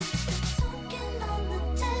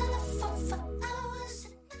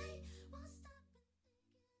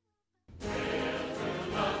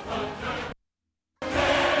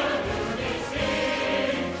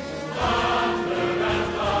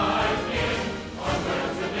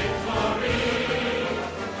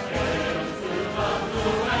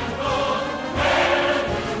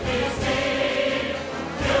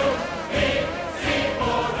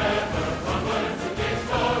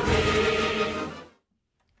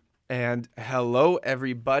And hello,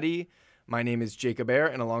 everybody. My name is Jacob Ayer,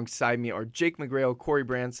 and alongside me are Jake McGrail, Corey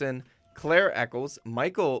Branson, Claire Eccles,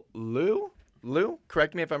 Michael Liu,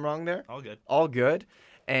 correct me if I'm wrong there. All good.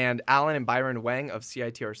 And Alan and Byron Wang of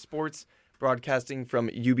CITR Sports, broadcasting from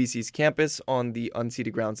UBC's campus on the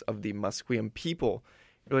unceded grounds of the Musqueam people.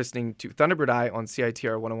 You're listening to Thunderbird Eye on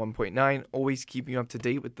CITR 101.9, always keeping you up to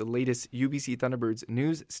date with the latest UBC Thunderbirds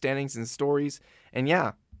news, standings, and stories. And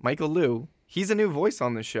yeah, Michael Liu, he's a new voice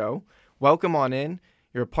on the show. Welcome on in.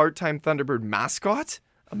 You're a part-time Thunderbird mascot.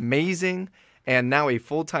 Amazing. And now a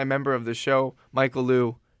full-time member of the show. Michael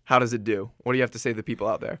Liu, how does it do? What do you have to say to the people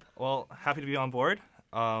out there? Well, happy to be on board.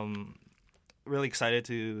 Really excited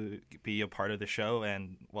to be a part of the show.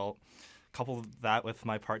 And, well, couple that with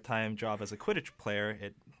my part-time job as a Quidditch player,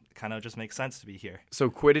 it kind of just makes sense to be here. So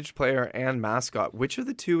Quidditch player and mascot, which of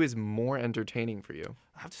the two is more entertaining for you?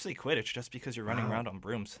 I have to say Quidditch, just because you're running around on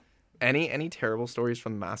brooms. Any terrible stories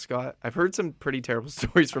from the mascot? I've heard some pretty terrible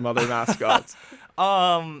stories from other mascots.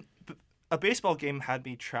 A baseball game had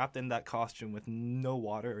me trapped in that costume with no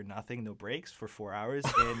water or nothing, no breaks for 4 hours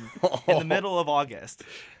in the middle of August.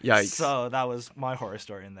 Yikes. So that was my horror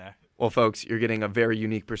story in there. Well, folks, you're getting a very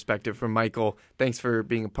unique perspective from Michael. Thanks for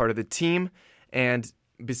being a part of the team. And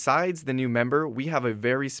besides the new member, we have a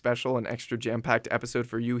very special and extra jam-packed episode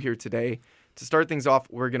for you here today. To start things off,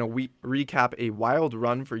 we're going to recap a wild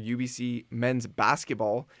run for UBC men's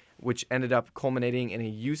basketball, which ended up culminating in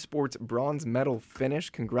a USPORTS bronze medal finish.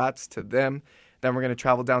 Congrats to them. Then we're going to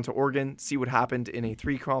travel down to Oregon, see what happened in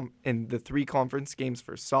the three conference games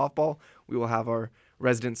for softball. We will have our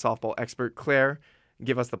resident softball expert, Claire,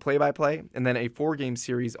 give us the play-by-play, and then a 4-game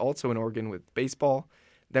series also in Oregon with baseball.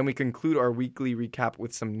 Then we conclude our weekly recap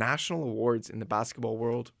with some national awards in the basketball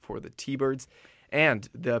world for the T-Birds. And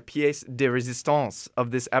the pièce de résistance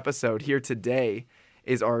of this episode here today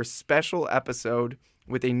is our special episode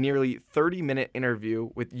with a nearly 30-minute interview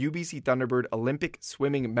with UBC Thunderbird Olympic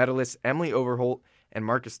swimming medalists Emily Overholt and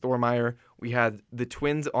Markus Thormeyer. We had the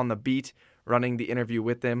twins on the beat running the interview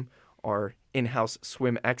with them, our in-house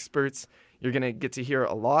swim experts. You're going to get to hear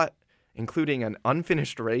a lot, including an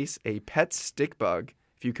unfinished race, a pet stick bug,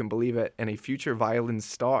 if you can believe it, and a future violin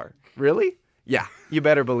star. Really? Yeah, you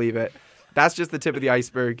better believe it. That's just the tip of the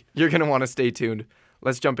iceberg. You're going to want to stay tuned.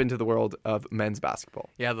 Let's jump into the world of men's basketball.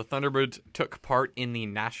 Yeah, the Thunderbirds took part in the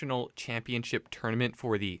national championship tournament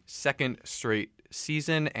for the second straight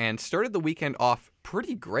season and started the weekend off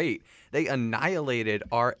pretty great. They annihilated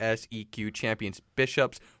RSEQ champions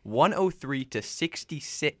Bishops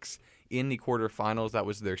 103-66 in the quarterfinals. That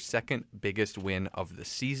was their second biggest win of the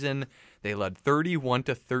season. They led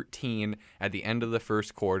 31-13 at the end of the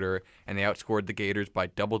first quarter, and they outscored the Gators by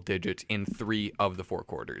double digits in 3 of the 4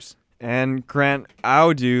 quarters. And Grant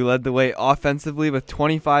Audu led the way offensively with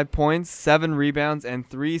 25 points, 7 rebounds, and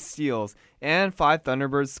 3 steals. And 5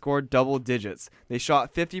 Thunderbirds scored double digits. They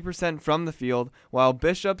shot 50% from the field, while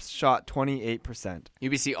Bishops shot 28%.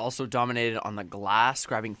 UBC also dominated on the glass,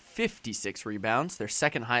 grabbing 56 rebounds, their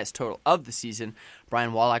second highest total of the season.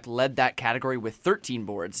 Brian Wallach led that category with 13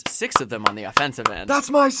 boards, 6 of them on the offensive end. That's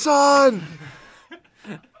my son!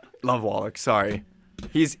 Love Wallach, sorry.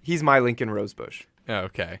 He's my Lincoln Rosebush.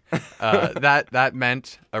 Okay. That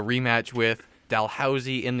meant a rematch with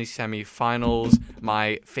Dalhousie in the semifinals,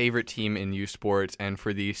 my favorite team in USPORTS, and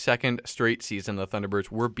for the second straight season, the Thunderbirds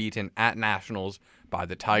were beaten at Nationals by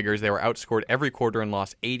the Tigers. They were outscored every quarter and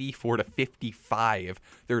lost 84-55,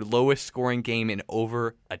 their lowest scoring game in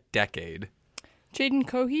over a decade. Jaden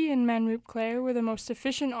Cohey and Manroop Clare were the most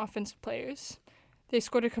efficient offensive players. They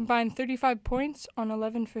scored a combined 35 points on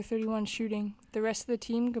 11 for 31 shooting. The rest of the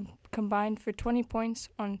team combined for 20 points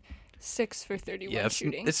on 6 for 31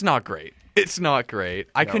 shooting. It's not great. It's not great.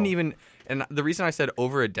 I No. couldn't even, and the reason I said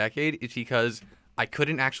over a decade is because I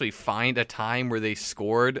couldn't actually find a time where they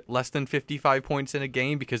scored less than 55 points in a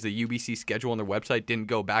game because the UBC schedule on their website didn't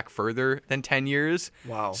go back further than 10 years.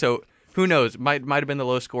 Wow. So who knows? Might have been the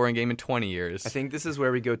lowest scoring game in 20 years. I think this is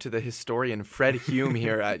where we go to the historian Fred Hume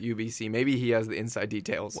here at UBC. Maybe he has the inside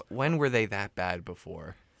details. When were they that bad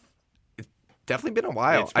before? It's definitely been a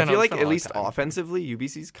while. It's been I feel a- like it's been a at long least time. offensively,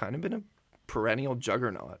 UBC's kind of been a perennial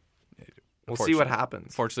juggernaut. We'll see what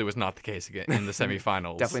happens. Fortunately, it was not the case again in the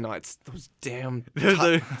semifinals. Definitely not. It's those damn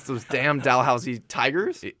The- those damn Dalhousie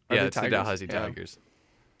Tigers. Are Yeah, they it's the Dalhousie Yeah. Tigers.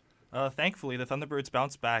 Thankfully, the Thunderbirds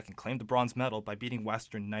bounced back and claimed the bronze medal by beating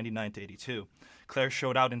Western 99-82. Claire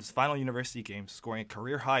showed out in his final university game, scoring a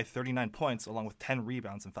career-high 39 points along with 10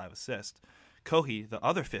 rebounds and 5 assists. Kohi, the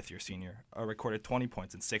other fifth-year senior, recorded 20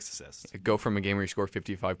 points and 6 assists. Go from a game where you score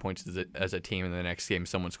 55 points as a team, and the next game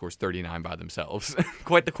someone scores 39 by themselves.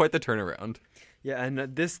 quite the turnaround. Yeah, and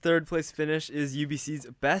this third place finish is UBC's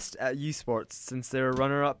best at USports since they were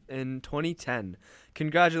runner-up in 2010.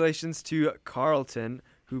 Congratulations to Carleton,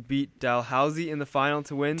 who beat Dalhousie in the final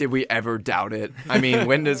to win. Did we ever doubt it? I mean,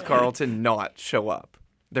 when does Carleton not show up?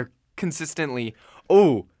 They're consistently...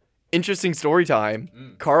 Oh, interesting story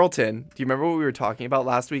time. Carleton, do you remember what we were talking about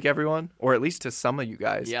last week, everyone? Or at least to some of you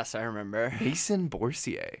guys. Yes, I remember. Mason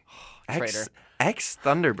Borsier, Traitor.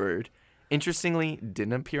 ex-Thunderbird, interestingly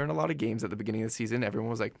didn't appear in a lot of games at the beginning of the season. Everyone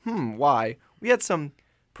was like, why? We had some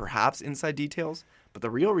perhaps inside details, but the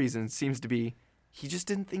real reason seems to be he just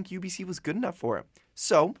didn't think UBC was good enough for him.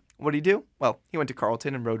 So, what did he do? Well, he went to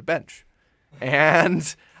Carleton and rode a bench.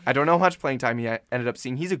 And I don't know how much playing time he ended up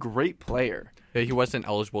seeing. He's a great player. Yeah, he wasn't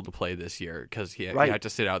eligible to play this year because he had to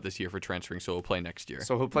sit out this year for transferring, so he'll play next year.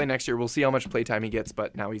 So he'll play next year. We'll see how much play time he gets,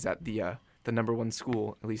 but now he's at the number one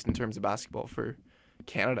school, at least in terms of basketball, for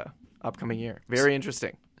Canada upcoming year. Very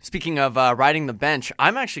interesting. Speaking of riding the bench,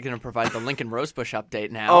 I'm actually going to provide the Lincoln Rosebush update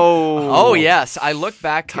now. Oh, yes. I look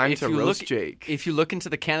back. Time to roast Jake. If you look into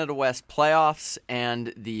the Canada West playoffs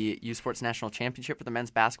and the USports National Championship for the men's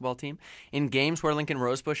basketball team, in games where Lincoln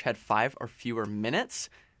Rosebush had 5 or fewer minutes,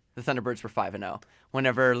 the Thunderbirds were 5-0.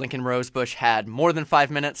 Whenever Lincoln Rosebush had more than 5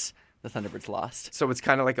 minutes, the Thunderbirds lost. So it's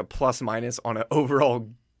kind of like a plus-minus on an overall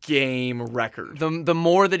game record. The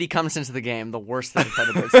more that he comes into the game, the worse that the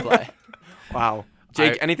Thunderbirds play. Wow.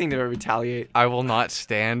 Jake, anything to retaliate? I will not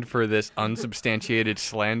stand for this unsubstantiated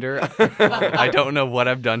slander. I don't know what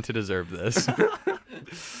I've done to deserve this.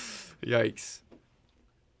 Yikes.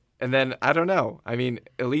 And then, I don't know. I mean,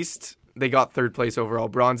 at least they got third place overall.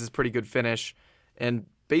 Bronze is pretty good finish. And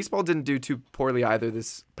baseball didn't do too poorly either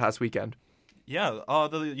this past weekend. Yeah,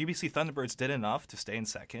 the UBC Thunderbirds did enough to stay in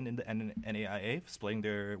second in the NAIA, splitting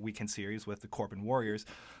their weekend series with the Corbin Warriors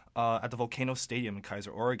at the Volcano Stadium in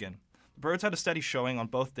Kaiser, Oregon. The Birds had a steady showing on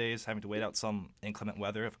both days, having to wait out some inclement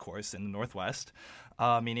weather, of course, in the Northwest,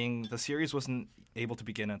 meaning the series wasn't able to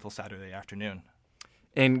begin until Saturday afternoon.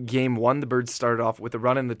 In Game 1, the Birds started off with a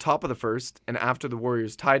run in the top of the first, and after the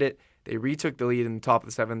Warriors tied it, they retook the lead in the top of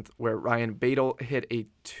the seventh, where Ryan Badel hit a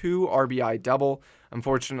 2 RBI double.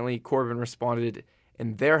 Unfortunately, Corbin responded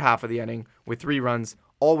in their half of the inning with 3 runs,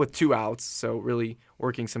 all with 2 outs, so really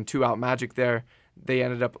working some 2-out magic there. They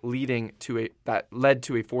ended up that led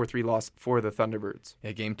to a 4-3 loss for the Thunderbirds.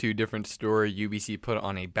 Yeah, Game 2, different story. UBC put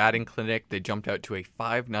on a batting clinic. They jumped out to a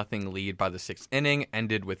 5-0 lead by the 6th inning,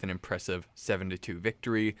 ended with an impressive 7-2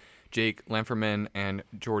 victory. Jake Lamferman and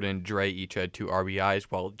Jordan Dre each had 2 RBIs,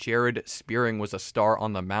 while Jared Spearing was a star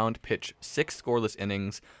on the mound, pitched 6 scoreless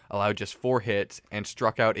innings, allowed just 4 hits, and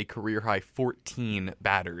struck out a career-high 14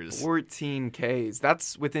 batters. 14 Ks.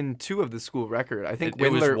 That's within 2 of the school record. I think it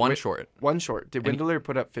was one short. One short. Did Windler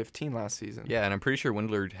put up 15 last season? Yeah, and I'm pretty sure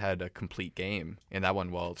Windler had a complete game in that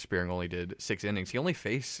one, while Spearing only did 6 innings. He only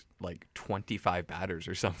faced like 25 batters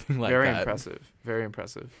or something like Very that. impressive. Very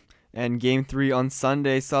impressive. And Game 3 on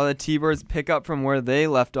Sunday saw the T-Birds pick up from where they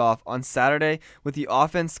left off on Saturday, with the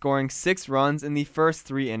offense scoring 6 runs in the first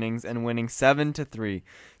 3 innings and winning 7-3.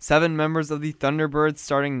 7 members of the Thunderbirds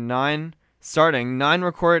starting 9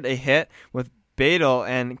 recorded a hit, with Badel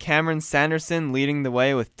and Cameron Sanderson leading the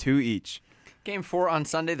way with 2 each. Game 4 on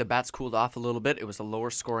Sunday, the bats cooled off a little bit. It was a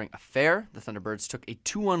lower-scoring affair. The Thunderbirds took a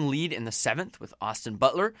 2-1 lead in the 7th with Austin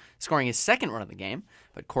Butler scoring his 2nd run of the game,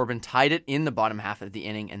 but Corbin tied it in the bottom half of the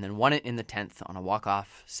inning and then won it in the 10th on a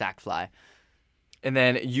walk-off sac fly. And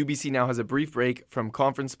then UBC now has a brief break from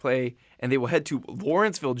conference play, and they will head to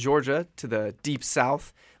Lawrenceville, Georgia, to the Deep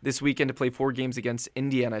South this weekend to play 4 games against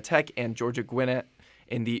Indiana Tech and Georgia Gwinnett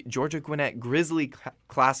in the Georgia Gwinnett Grizzly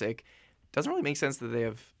Classic. Doesn't really make sense that they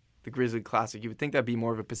have the Grizzly Classic. You would think that'd be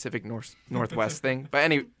more of a Pacific Northwest thing.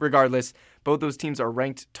 But regardless, both those teams are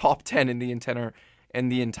ranked top 10 in the entire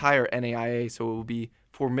NAIA, so it will be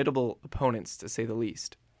formidable opponents, to say the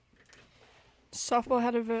least. Softball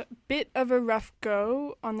had a bit of a rough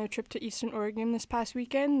go on their trip to Eastern Oregon this past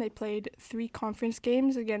weekend. They played 3 conference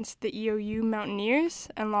games against the EOU Mountaineers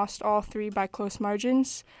and lost all 3 by close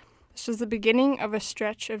margins. This was the beginning of a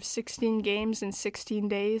stretch of 16 games in 16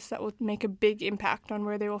 days that will make a big impact on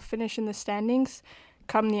where they will finish in the standings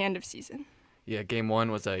come the end of season. Yeah, Game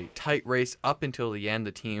 1 was a tight race up until the end.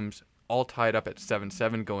 The teams all tied up at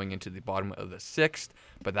 7-7 going into the bottom of the 6th,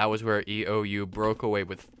 but that was where EOU broke away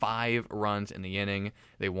with 5 runs in the inning.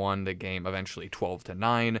 They won the game eventually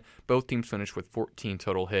 12-9. Both teams finished with 14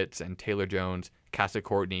 total hits, and Taylor Jones, Casa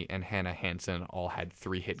Courtney, and Hannah Hansen all had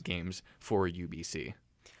 3-hit games for UBC.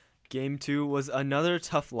 Game 2 was another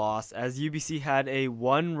tough loss as UBC had a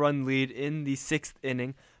 1-run lead in the 6th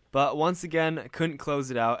inning, but once again couldn't close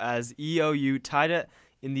it out as EOU tied it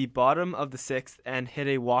in the bottom of the 6th and hit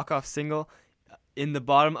a walk-off single in the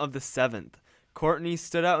bottom of the 7th. Courtney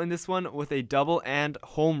stood out in this one with a double and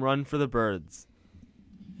home run for the Birds.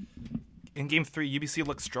 In Game 3, UBC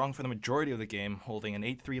looked strong for the majority of the game, holding an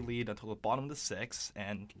 8-3 lead until the bottom of the 6th,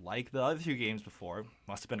 and like the other 2 games before,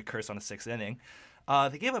 must have been a curse on the 6th inning,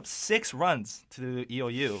 they gave up 6 runs to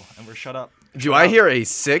EOU and were shut up. Do I hear a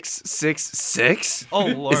 6-6-6? Oh,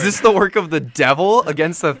 Lord. Is this the work of the devil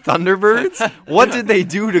against the Thunderbirds? What did they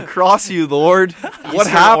do to cross you, Lord? What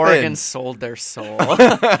happened? Oregon sold their soul.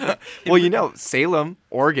 Well, Salem,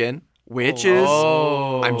 Oregon, witches.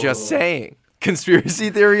 Oh. I'm just saying. Conspiracy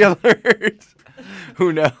theory alert.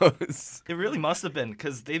 Who knows? It really must have been,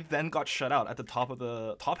 because they then got shut out at the top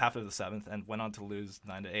half of the 7th and went on to lose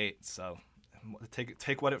 9-8. So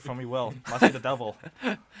take what it from me will. Must be the devil.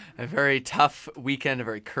 A very tough weekend, a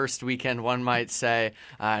very cursed weekend, one might say,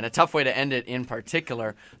 and a tough way to end it in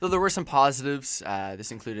particular. Though there were some positives.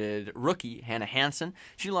 This included rookie Hannah Hansen.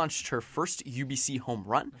 She launched her first UBC home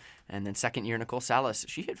run. And then second year Nicole Salas.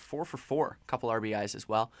 She hit 4 for 4, a couple RBIs as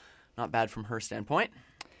well. Not bad from her standpoint.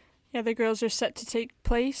 Yeah, the girls are set to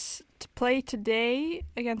play today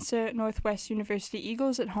against the Northwest University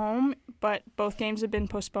Eagles at home, but both games have been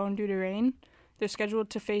postponed due to rain. They're scheduled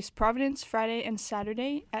to face Providence Friday and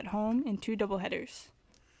Saturday at home in 2 doubleheaders.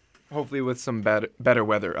 Hopefully with some better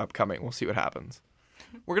weather upcoming. We'll see what happens.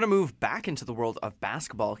 We're going to move back into the world of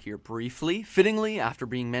basketball here briefly. Fittingly, after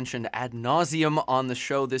being mentioned ad nauseum on the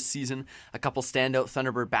show this season, a couple standout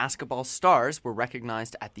Thunderbird basketball stars were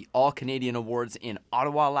recognized at the All-Canadian Awards in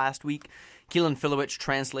Ottawa last week. Keelan Filowich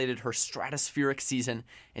translated her stratospheric season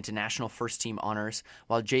into national first-team honors,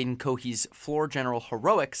 while Jaden Cohee's floor general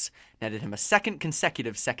heroics netted him a second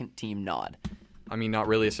consecutive second-team nod. I mean, not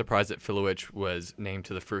really a surprise that Filowich was named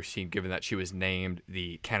to the first team, given that she was named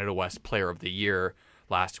the Canada West Player of the Year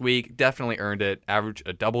last week. Definitely earned it. Averaged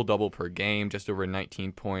a double-double per game, just over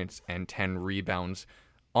 19 points and 10 rebounds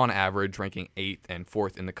on average, ranking 8th and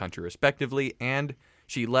 4th in the country respectively. And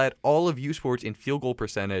she led all of USports in field goal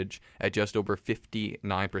percentage at just over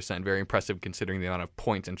 59%. Very impressive considering the amount of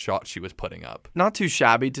points and shots she was putting up. Not too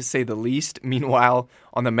shabby, to say the least. Meanwhile,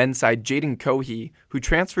 on the men's side, Jaden Cohee, who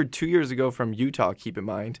transferred 2 years ago from Utah, keep in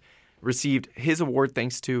mind, received his award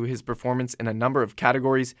thanks to his performance in a number of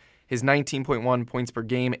categories. His 19.1 points per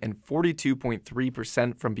game and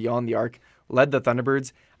 42.3% from beyond the arc led the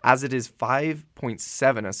Thunderbirds, as it is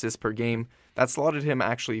 5.7 assists per game. That slotted him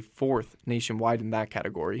actually 4th nationwide in that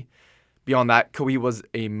category. Beyond that, Cohee was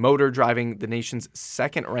a motor driving the nation's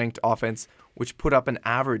second-ranked offense, which put up an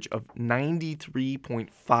average of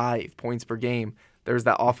 93.5 points per game. There's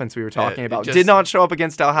that offense we were talking about. Did not show up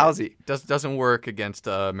against Dalhousie. Doesn't work against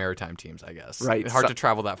maritime teams, I guess. Right. Hard to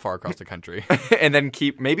travel that far across the country. And then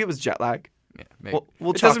maybe it was jet lag. Yeah, maybe.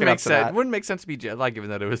 We'll it chalk doesn't it make up to sense. that. It wouldn't make sense to be jet lag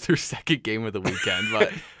given that it was their second game of the weekend.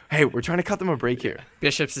 But hey, we're trying to cut them a break here.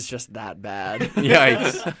 Bishops is just that bad.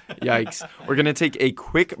 Yikes. We're going to take a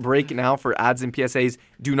quick break now for ads and PSAs.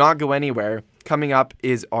 Do not go anywhere. Coming up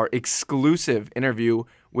is our exclusive interview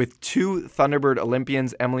with 2 Thunderbird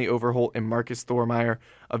Olympians, Emily Overholt and Markus Thormeyer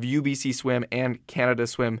of UBC Swim and Canada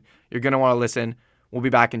Swim. You're going to want to listen. We'll be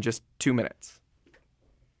back in just 2 minutes.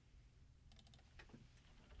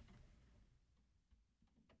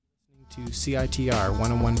 To CITR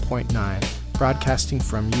 101.9, broadcasting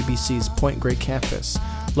from UBC's Point Grey campus,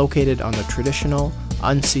 located on the traditional,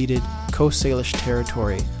 unceded Coast Salish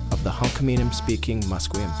territory of the Hunkaminam-speaking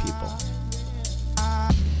Musqueam people.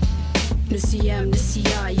 Nisiyam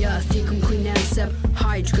nisiyaya thikum kuinansab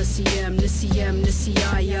hydra siyam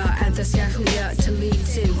nisiyaya anthasyakhlia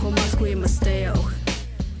talitin homasque masteo.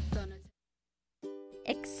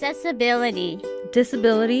 Accessibility,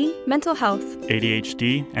 disability, mental health,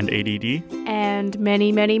 ADHD and ADD, and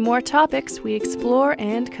many, many more topics we explore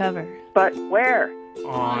and cover. But where?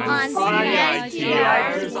 On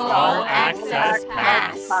CITR's All Access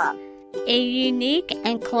Pass. A unique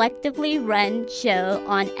and collectively run show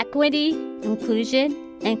on equity, inclusion,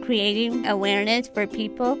 and creating awareness for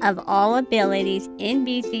people of all abilities in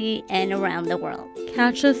BC and around the world.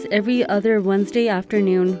 Catch us every other Wednesday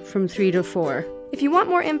afternoon from 3 to 4. If you want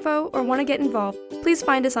more info or want to get involved, please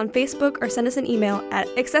find us on Facebook or send us an email at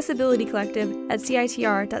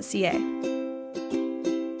accessibilitycollective@citr.ca.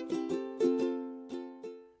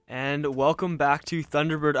 And welcome back to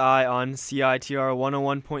Thunderbird Eye on CITR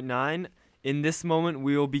 101.9. In this moment,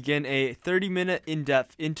 we will begin a 30-minute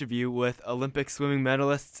in-depth interview with Olympic swimming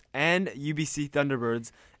medalists and UBC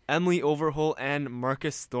Thunderbirds, Emily Overholt and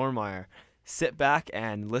Markus Thormeyer. Sit back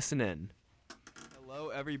and listen in. Hello,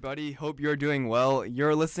 everybody. Hope you're doing well.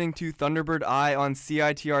 You're listening to Thunderbird Eye on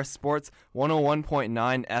CITR Sports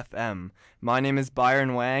 101.9 FM. My name is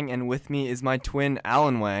Byron Wang, and with me is my twin,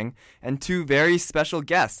 Alan Wang, and two very special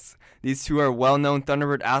guests. These two are well-known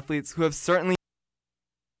Thunderbird athletes who have certainly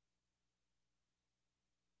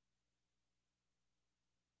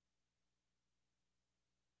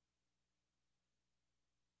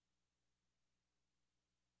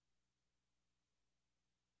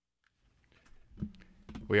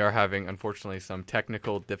We are having, unfortunately, some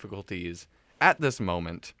technical difficulties at this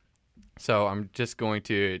moment. So I'm just going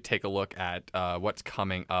to take a look at what's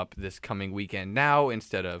coming up this coming weekend now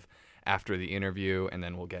instead of after the interview, and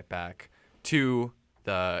then we'll get back to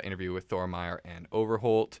the interview with Thormeyer and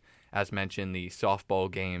Overholt. As mentioned, the softball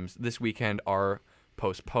games this weekend are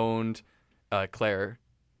postponed. Claire,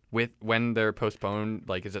 when they're postponed,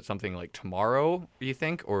 like, is it something like tomorrow, you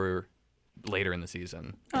think, or later in the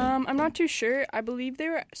season? I'm not too sure. I believe they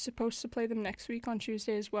were supposed to play them next week on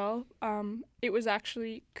Tuesday as well. It was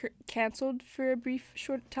actually canceled for a brief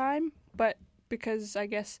short time, but because I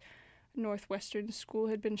guess Northwestern School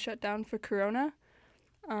had been shut down for Corona.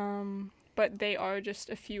 But they are just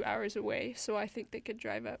a few hours away, so I think they could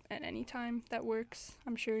drive up at any time. That works.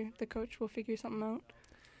 I'm sure the coach will figure something out.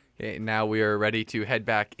 Okay, now we are ready to head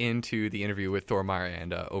back into the interview with Thormeyer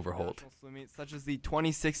and Overholt. Swim meets such as the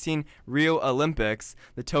 2016 Rio Olympics,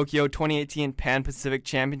 the Tokyo 2018 Pan-Pacific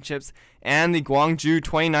Championships, and the Gwangju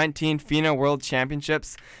 2019 FINA World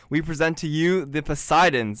Championships. We present to you the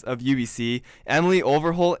Poseidons of UBC, Emily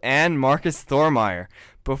Overholt and Markus Thormeyer.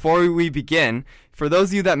 Before we begin, for those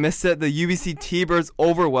of you that missed it, the UBC T-Birds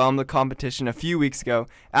overwhelmed the competition a few weeks ago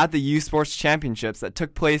at the USPORTS Championships that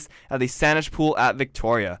took place at the Sanish Pool at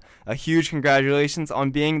Victoria. A huge congratulations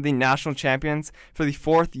on being the national champions for the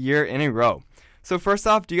 4th year in a row. So first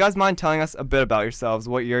off, do you guys mind telling us a bit about yourselves,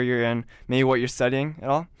 what year you're in, maybe what you're studying at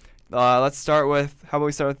all? Let's start with, how about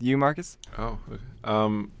we start with you, Markus? Oh,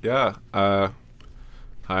 yeah. Hi,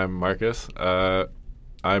 I'm Markus.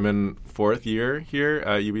 I'm in 4th year here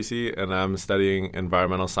at UBC, and I'm studying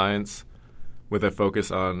environmental science with a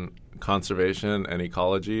focus on conservation and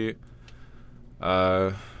ecology.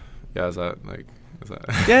 Yeah, is that?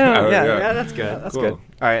 Yeah, that's good. That's good. All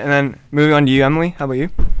right, and then moving on to you, Emily. How about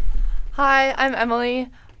you? Hi, I'm Emily.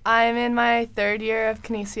 I'm in my 3rd year of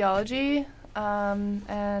kinesiology,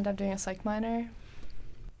 and I'm doing a psych minor.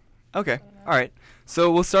 Okay, all right.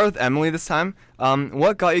 So we'll start with Emily this time.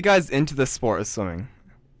 What got you guys into the sport of swimming?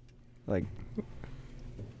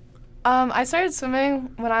 I started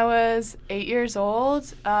swimming when I was 8 years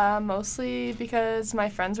old, mostly because my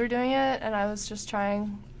friends were doing it, and I was just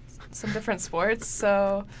trying some different sports.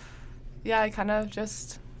 So, yeah, I kind of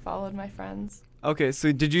just followed my friends. Okay,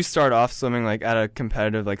 so did you start off swimming at a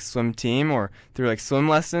competitive swim team, or through swim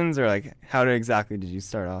lessons, or how exactly did you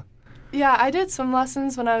start off? Yeah, I did swim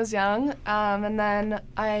lessons when I was young, and then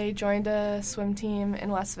I joined a swim team in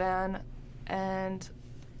West Van, and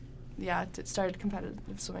started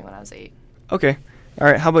competitive swimming when I was 8. Okay. All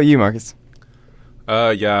right. How about you, Markus?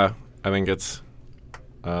 Yeah, I think it's,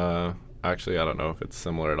 actually, I don't know if it's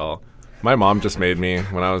similar at all. My mom just made me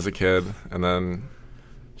when I was a kid, and then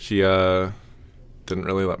she didn't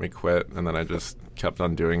really let me quit, and then I just kept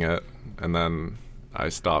on doing it, and then I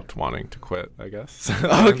stopped wanting to quit, I guess.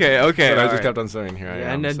 Okay. But I just kept on swimming. Here I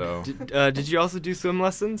am. And so. Did you also do swim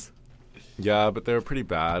lessons? Yeah, but they were pretty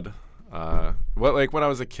bad. When I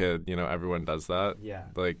was a kid, everyone does that. Yeah.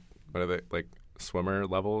 What are they, swimmer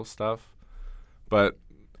level stuff? But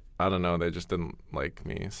I don't know, they just didn't like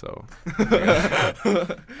me, so.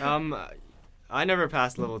 I never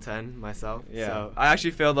passed level 10 myself. Yeah. So I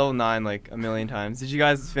actually failed level 9 a million times. Did you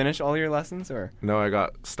guys finish all your lessons, or? No, I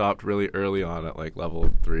got stopped really early on at level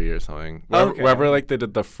 3 or something. Okay. Wherever they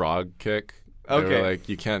did the frog kick. Okay. They were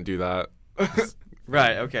you can't do that.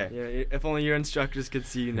 Right, okay. Yeah, if only your instructors could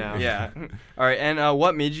see you now. Yeah. All right, and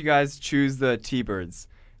what made you guys choose the T-Birds?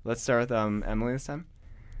 Let's start with Emily this time.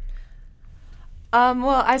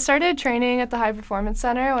 Well, I started training at the High Performance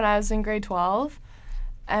Center when I was in grade 12,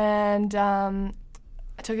 and I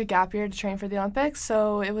took a gap year to train for the Olympics,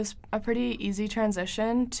 so it was a pretty easy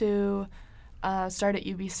transition to start at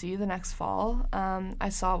UBC the next fall. I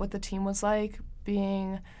saw what the team was like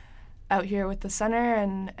being out here with the center,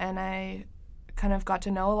 and I kind of got to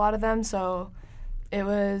know a lot of them, so it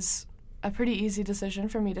was a pretty easy decision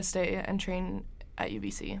for me to stay and train at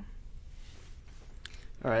UBC.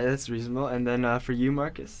 All right, that's reasonable. And then for you,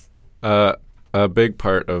 Markus? A big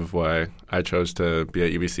part of why I chose to be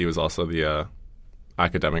at UBC was also the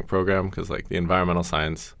academic program, because the environmental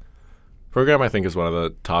science program I think is one of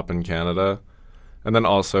the top in Canada. And then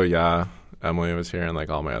also, Emily was here and like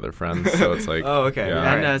all my other friends. So it's like oh, okay.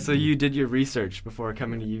 Yeah. And so you did your research before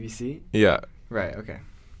coming to UBC? Yeah. Right. Okay.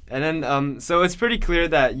 And then so it's pretty clear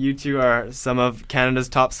that you two are some of Canada's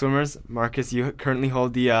top swimmers. Markus, you currently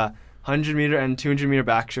hold the 100 meter and 200 meter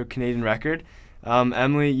backstroke Canadian record.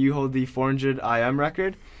 Emily, you hold the 400 IM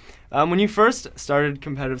record. When you first started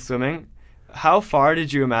competitive swimming, how far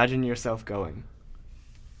did you imagine yourself going?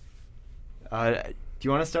 Do you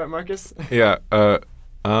want to start, Markus? Yeah.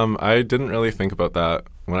 I didn't really think about that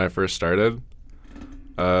when I first started.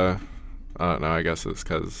 I don't know. I guess it's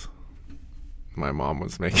because my mom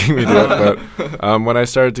was making me do it. But when I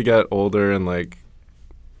started to get older and like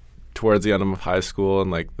towards the end of high school and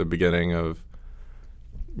like the beginning of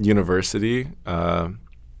university, all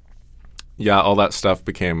that stuff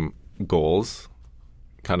became goals,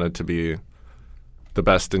 kind of to be the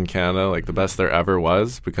best in Canada, like the best there ever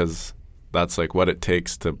was, because that's like what it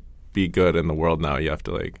takes to be good in the world now. You have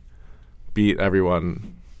to like beat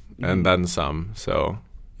everyone and then some. So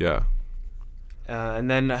yeah. And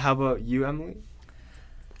then how about you, Emily?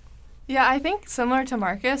 Yeah, I think similar to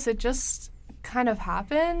Markus, it just kind of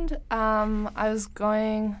happened. I was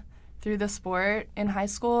going through the sport in high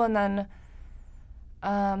school, and then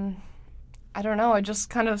I don't know, I just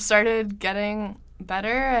kind of started getting better,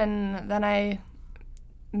 and then I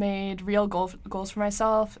made real goals for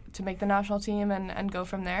myself to make the national team and go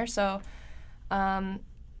from there. So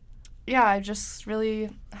I just really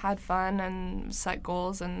had fun and set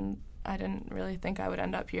goals, and I didn't really think I would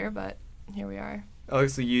end up here, but here we are. Oh,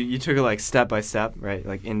 so you took it like step by step, right?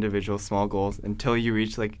 Like individual small goals until you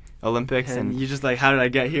reach like Olympics, and you just like, how did I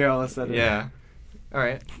get here all of a sudden? Yeah. All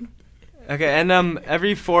right. Okay, and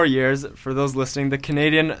every 4 years, for those listening, the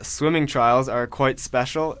Canadian swimming trials are quite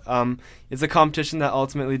special. It's a competition that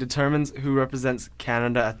ultimately determines who represents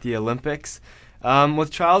Canada at the Olympics. With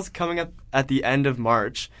trials coming up at the end of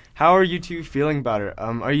March, how are you two feeling about it?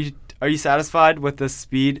 Are you satisfied with the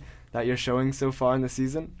speed that you're showing so far in the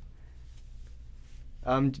season?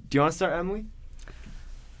 Do you want to start, Emily?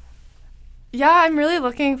 Yeah, I'm really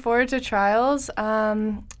looking forward to trials.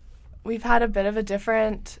 We've had a bit of a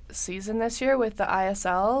different season this year with the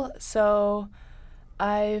ISL, so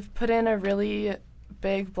I've put in a really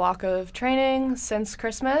big block of training since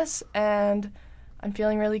Christmas, and I'm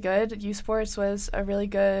feeling really good. USPORTS was a really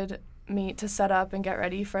good meet to set up and get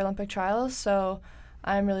ready for Olympic trials, so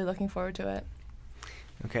I'm really looking forward to it.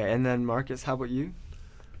 Okay, and then Markus, how about you?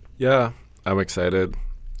 Yeah, I'm excited.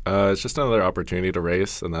 It's just another opportunity to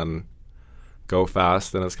race and then go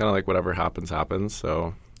fast, and it's kind of like whatever happens, happens.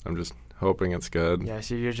 So I'm just hoping it's good. Yeah,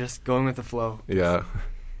 so you're just going with the flow. Yeah.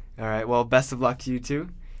 All right, well, best of luck to you two.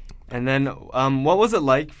 And then what was it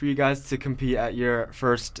like for you guys to compete at your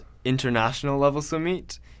first international level swim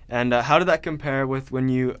meet? And how did that compare with when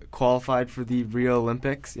you qualified for the Rio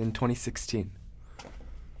Olympics in 2016?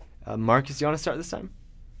 Markus, do you want to start this time?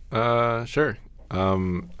 Sure.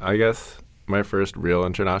 I guess my first real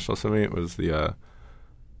international swim meet was the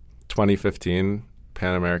 2015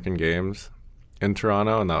 Pan American Games in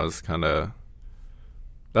Toronto, and that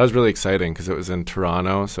was really exciting because it was in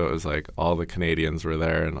Toronto, so it was like all the Canadians were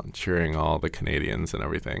there and cheering all the Canadians and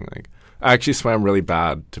everything. Like, I actually swam really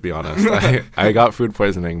bad, to be honest. I got food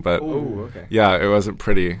poisoning, but yeah, it wasn't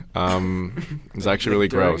pretty. It was actually really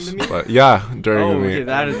gross. But yeah, during the meet. Okay,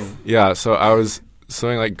 that is. Yeah, so I was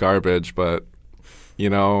swimming like garbage, but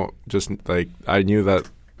just like I knew that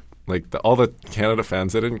like all the Canada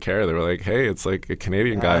fans, they didn't care. They were like, "Hey, it's like a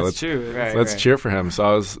Canadian guy. Let's cheer for him."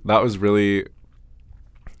 So that was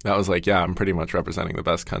like, yeah, I'm pretty much representing the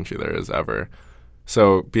best country there is ever.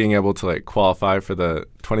 So being able to like qualify for the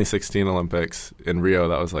 2016 Olympics in Rio,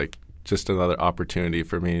 that was like just another opportunity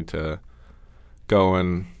for me to go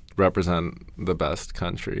and represent the best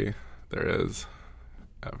country there is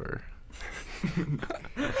ever.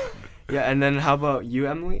 Yeah, and then how about you,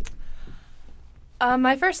 Emily?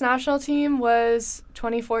 My first national team was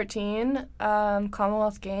 2014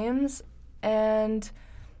 Commonwealth Games, and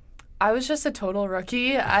I was just a total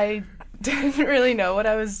rookie. I didn't really know what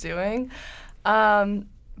I was doing.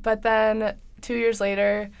 But then 2 years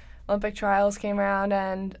later, Olympic trials came around,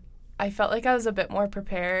 and I felt like I was a bit more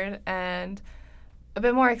prepared and a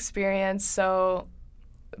bit more experienced.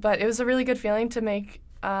 But it was a really good feeling to make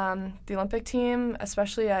the Olympic team,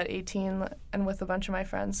 especially at 18 and with a bunch of my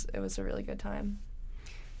friends. It was a really good time.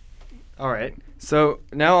 All right. So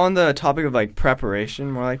now on the topic of like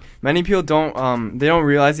preparation, more like many people don't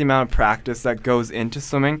realize the amount of practice that goes into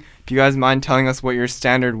swimming. Do you guys mind telling us what your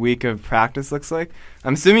standard week of practice looks like?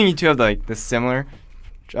 I'm assuming you two have like the similar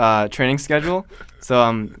training schedule.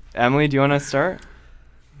 So Emily, do you want to start?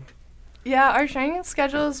 Yeah, our training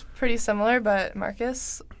schedule is pretty similar, but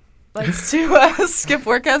Markus? likes to skip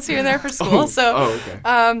workouts here and there for school.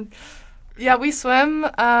 okay. Yeah, we swim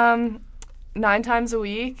 9 times a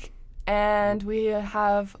week, and we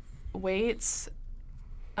have weights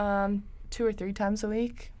 2 or 3 times a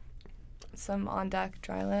week. Some on deck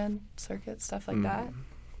dryland circuits, stuff like that.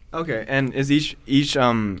 Okay, and is each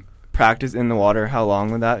practice in the water, how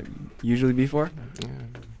long would that usually be for?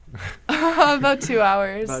 About 2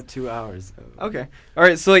 hours. About 2 hours. Okay. All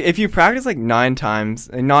right, so like if you practice like 9 times,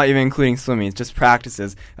 and not even including swimming, it's just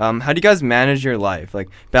practices, how do you guys manage your life? Like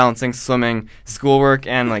balancing swimming, schoolwork,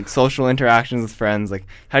 and like social interactions with friends? Like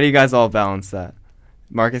how do you guys all balance that?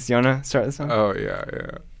 Marcus, you wanna start this one? Oh,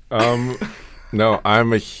 yeah. No,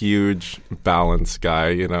 I'm a huge balance guy,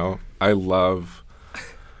 you know. I love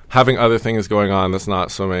having other things going on that's not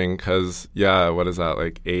swimming because, what is that,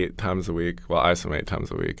 like 8 times a week? Well, I swim 8 times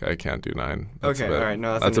a week. I can't do 9. Okay, all right.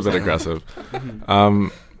 No, that's a bit aggressive.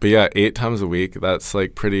 But yeah, 8 times a week, that's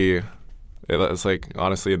like it's like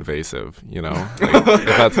honestly invasive, you know?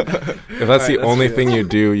 Like, if that's the only thing you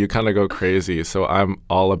do, you kind of go crazy. So I'm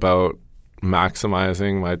all about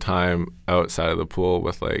maximizing my time outside of the pool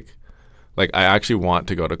with like I actually want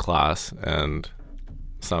to go to class and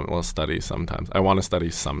study sometimes. I want to study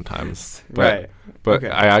sometimes. But Okay.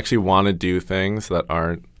 I actually want to do things that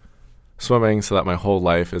aren't swimming so that my whole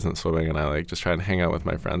life isn't swimming, and I like just try and hang out with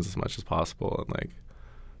my friends as much as possible and like,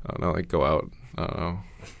 I don't know, like go out, I don't know,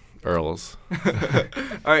 Earls.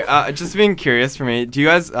 All right, just being curious for me, do you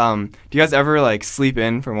guys ever like sleep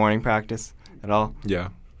in for morning practice at all? Yeah.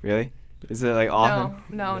 Really? Is it like often?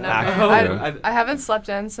 No, never. I haven't slept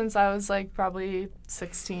in since I was like probably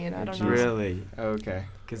 16. I don't know. Really? Okay.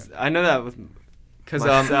 Because I know that with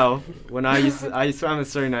myself when I used to swim on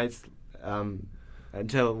Saturday nights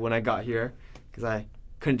until when I got here because I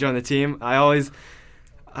couldn't join the team. I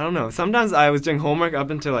don't know. Sometimes I was doing homework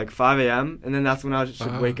up until like 5 a.m. and then that's when I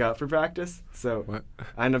should wake up for practice. So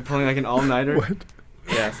I ended up pulling like an all-nighter. What?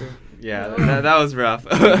 Yeah. So that was rough.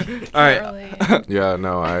 All right. Yeah.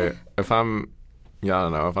 No. If I'm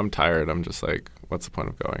tired, I'm just like, what's the point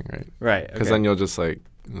of going, right? Right. Because then you'll just like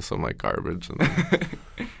some like garbage. And all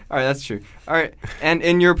right, that's true. All right, and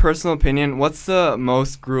in your personal opinion, what's the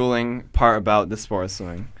most grueling part about the sport of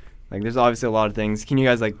swimming? Like, there's obviously a lot of things. Can you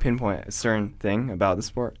guys like pinpoint a certain thing about the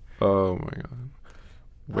sport? Oh my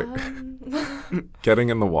god. Getting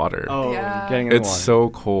in the water. Oh, yeah. Getting in the water. It's so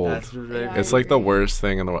cold. That's really It's like the worst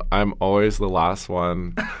thing in the world. I'm always the last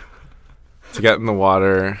one to get in the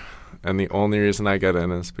water, and the only reason I get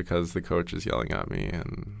in is because the coach is yelling at me,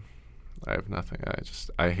 and I have nothing.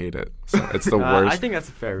 I hate it. So it's the worst. I think that's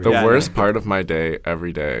a fair reason. The worst part of my day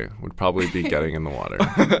every day would probably be getting in the water.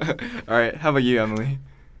 All right, how about you, Emily?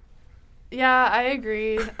 Yeah, I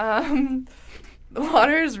agree. The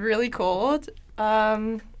water is really cold,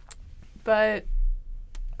 but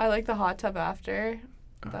I like the hot tub after.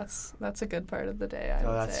 That's a good part of the day, I would say.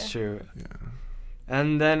 Oh, that's true. Yeah.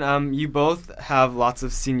 And then you both have lots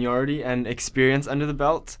of seniority and experience under the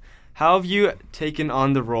belt. How have you taken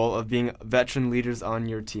on the role of being veteran leaders on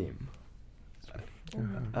your team?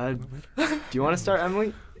 Do you want to start,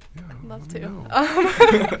 Emily? Yeah, I'd love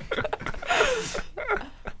to.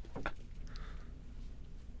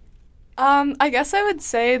 I guess I would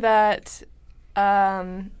say that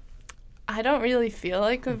I don't really feel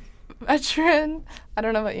like a veteran. I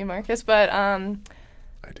don't know about you, Marcus, but I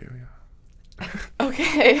do, yeah.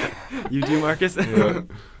 Okay. You do, Marcus?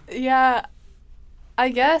 Yeah. I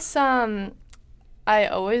guess I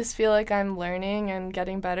always feel like I'm learning and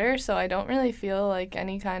getting better, so I don't really feel like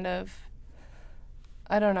any kind of,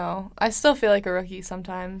 I don't know. I still feel like a rookie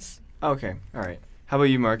sometimes. Okay, all right. How about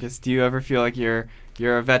you, Marcus? Do you ever feel like you're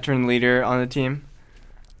a veteran leader on the team?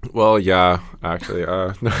 Well, yeah, actually.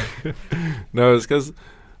 No, it's because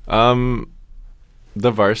the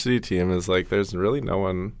varsity team is like, there's really no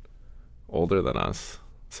one older than us.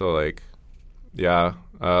 So, like, yeah,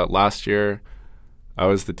 last year I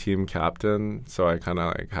was the team captain, so I kind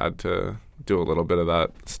of like had to do a little bit of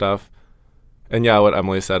that stuff. And yeah, what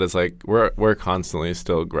Emily said is like we're constantly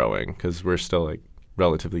still growing because we're still like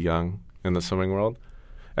relatively young in the swimming world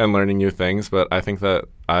and learning new things. But I think that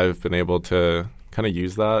I've been able to kind of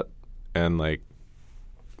use that and like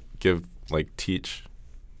teach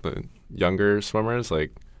the younger swimmers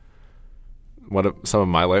like some of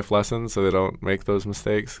my life lessons so they don't make those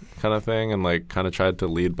mistakes kind of thing, and like kind of tried to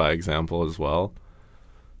lead by example as well.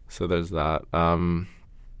 So there's that. But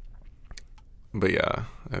yeah,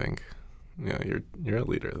 I think you're a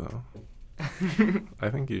leader though. I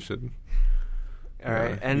think you should. All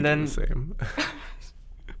right, and then the same.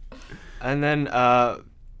 And then all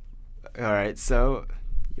right, so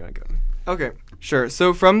you want to go? Okay, sure.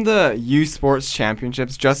 So from the U Sports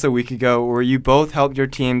Championships just a week ago, where you both helped your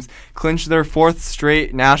teams clinch their 4th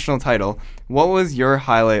straight national title, what was your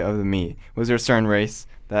highlight of the meet? Was there a certain race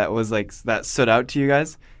that was that stood out to you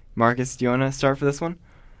guys? Marcus, do you want to start for this one?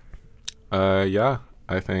 Yeah,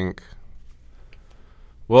 I think.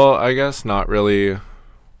 Well, I guess not really.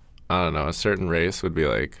 I don't know. A certain race would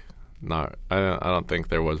be not. I don't think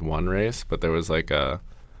there was one race, but there was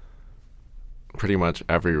pretty much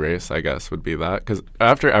every race, I guess, would be that. Because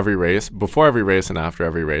after every race, before every race and after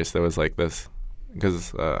every race, there was this,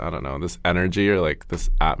 because I don't know, this energy or this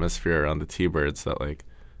atmosphere around the T-Birds that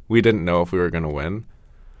we didn't know if we were going to win.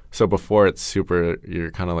 So before it's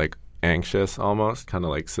you're kind of anxious almost, kind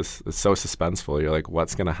of it's so suspenseful. You're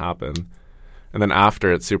what's going to happen? And then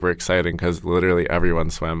after it's super exciting because literally everyone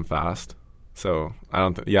swam fast. So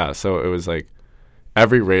so it was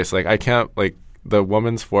every race, I can't, the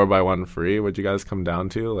women's 4x1 free, would you guys come down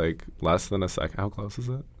to less than a second? How close is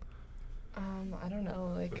it? I don't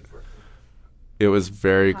know, it was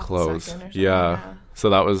very close. Yeah. So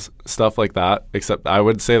that was stuff like that, except I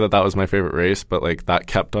would say that was my favorite race, but that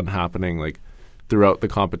kept on happening throughout the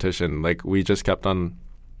competition. We just kept on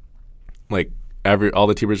all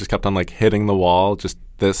the T-Birds just kept on hitting the wall just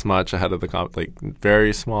this much ahead of the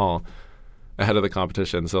very small ahead of the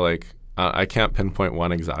competition. So I can't pinpoint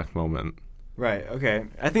one exact moment. Right, okay.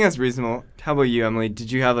 I think that's reasonable. How about you, Emily?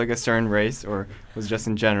 Did you have a certain race, or was it just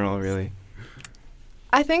in general, really?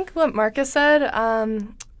 I think what Marcus said,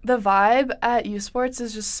 the vibe at USports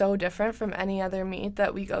is just so different from any other meet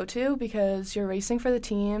that we go to because you're racing for the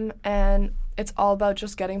team and it's all about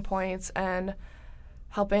just getting points and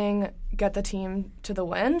helping get the team to the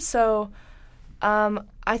win. So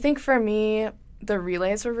I think for me, the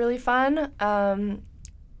relays were really fun.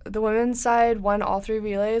 The women's side won all 3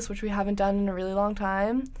 relays, which we haven't done in a really long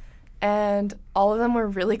time, and all of them were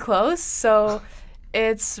really close. So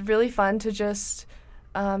it's really fun to just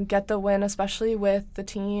get the win, especially with the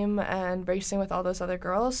team and racing with all those other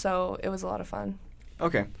girls. So it was a lot of fun.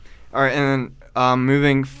 Okay. All right, and then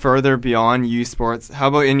moving further beyond U Sports, how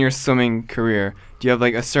about in your swimming career? Do you have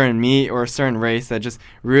a certain meet or a certain race that just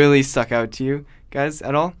really stuck out to you guys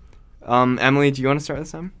at all? Emily, do you want to start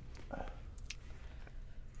this time?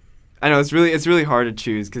 I know it's really hard to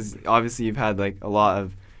choose because obviously you've had a lot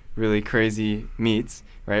of really crazy meets,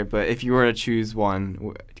 right? But if you were to choose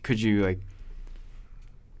one, could you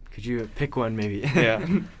pick one maybe? Yeah.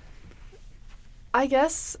 I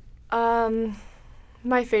guess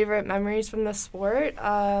my favorite memories from the sport,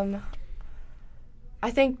 I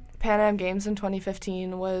think Pan Am Games in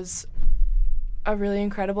 2015 was a really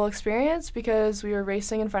incredible experience because we were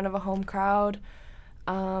racing in front of a home crowd.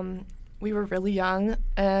 We were really young,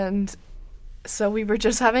 and so we were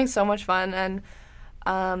just having so much fun. And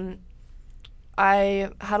I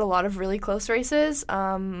had a lot of really close races,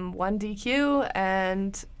 one DQ,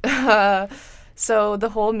 and so the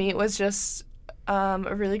whole meet was just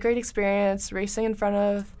a really great experience racing in front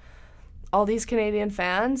of all these Canadian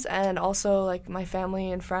fans and also my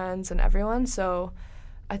family and friends and everyone. So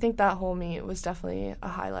I think that whole meet was definitely a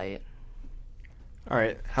highlight. All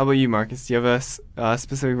right. How about you, Marcus? Do you have a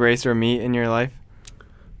specific race or meet in your life?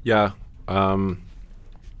 Yeah. For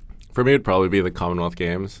me, it'd probably be the Commonwealth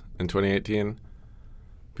Games in 2018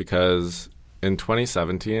 because in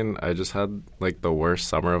 2017, I just had the worst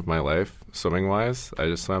summer of my life swimming-wise. I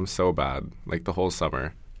just swam so bad, the whole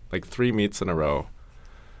summer, 3 meets in a row,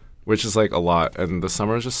 which is a lot. And the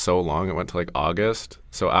summer was just so long. It went to August.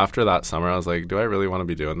 So after that summer, I was do I really want to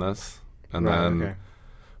be doing this? And then...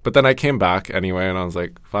 But then I came back anyway, and I was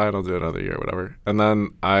fine, I'll do another year, whatever. And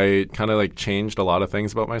then I kind of changed a lot of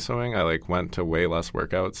things about my swimming. I went to way less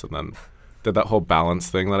workouts and then did that whole balance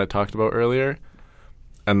thing that I talked about earlier.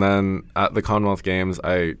 And then at the Commonwealth Games,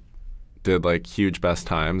 I did huge best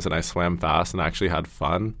times and I swam fast and actually had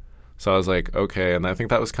fun. So I was okay. And I think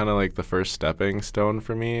that was kind of the first stepping stone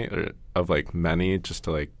for me of many just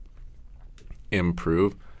to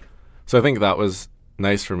improve. So I think that was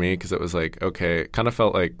nice for me because it was okay, it kind of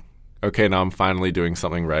felt okay, now I'm finally doing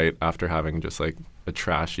something right after having just a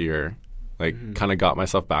trash year, kind of got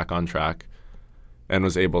myself back on track and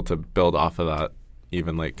was able to build off of that,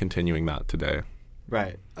 even continuing that today.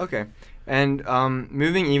 Right. Okay. And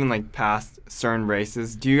moving even past certain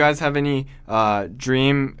races, do you guys have any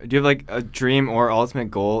dream or ultimate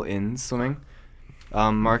goal in swimming?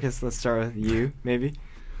 Marcus, let's start with you maybe.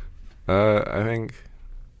 I think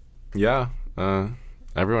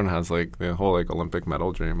everyone has the whole Olympic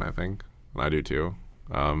medal dream, I think. And I do too.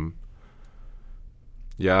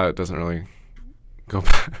 It doesn't really go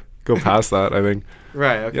past that, I think.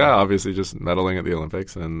 Right, okay. Yeah, obviously just medaling at the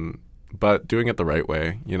Olympics but doing it the right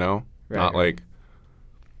way, you know? not like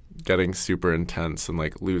getting super intense and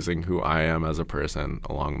like losing who I am as a person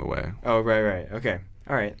along the way. Oh, right. Okay.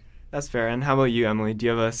 All right. That's fair. And how about you, Emily? Do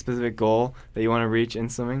you have a specific goal that you want to reach in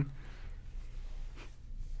swimming?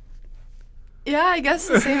 Yeah, I guess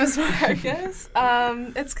the same as Marcus.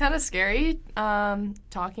 It's kind of scary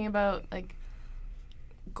talking about like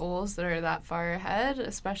goals that are that far ahead,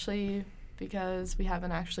 especially because we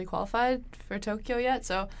haven't actually qualified for Tokyo yet.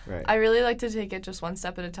 So I really like to take it just one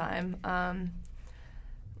step at a time.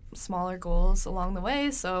 Smaller goals along the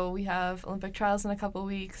way. So we have Olympic trials in a couple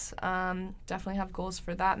weeks. Definitely have goals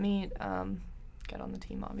for that meet. Get on the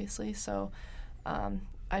team, obviously. So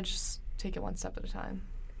I just take it one step at a time.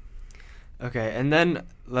 Okay, and then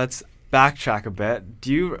let's backtrack a bit.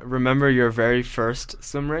 Do you remember your very first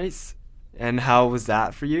swim race? And how was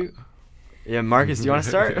that for you? Yeah, Marcus, do you want to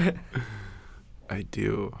start? I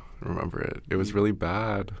do remember it. It was really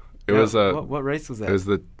bad. It Yeah, was a... What race was that? It was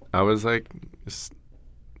I was like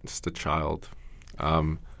just a child.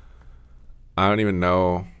 I don't even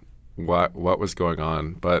know what was going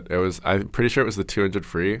on, but I'm pretty sure it was the 200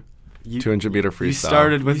 free. 200 meter freestyle. You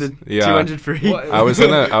started with the 200 free. I was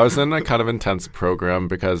in a kind of intense program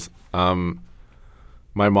because my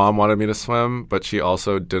mom wanted me to swim, but she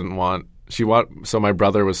also didn't want. So my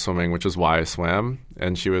brother was swimming, which is why I swam,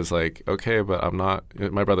 and she was like, "Okay, but I'm not."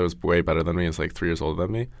 My brother was way better than me. He's like 3 years older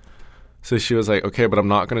than me. So she was like, "Okay, but I'm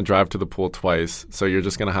not going to drive to the pool twice. So you're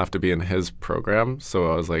just going to have to be in his program." So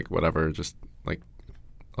I was like, "Whatever," just like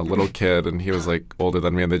a little kid, and he was like older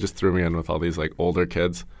than me, and they just threw me in with all these like older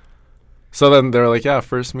kids. So then they were like, yeah,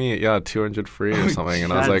 first meet, 200 free or something.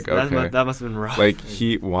 And I was like, okay. That must have been rough. Like,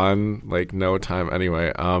 heat 1, like, no time.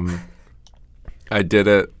 Anyway, I did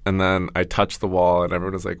it, and then I touched the wall, and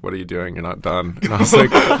everyone was like, what are you doing? You're not done. And I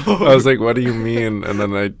was like, what do you mean? And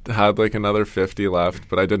then I had, like, another 50 left,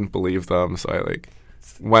 but I didn't believe them. So I, like,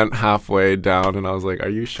 went halfway down, and I was like, are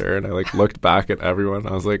you sure? And I, like, looked back at everyone.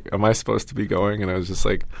 I was like, am I supposed to be going? And I was just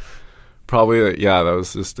like, probably, that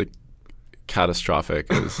was just, like, catastrophic.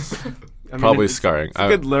 It was... probably scarring. It's a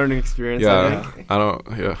good learning experience. Yeah, I don't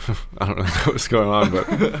really know what's going on, but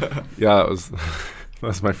that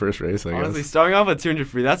was my first race. I Honestly, guess. starting off at 200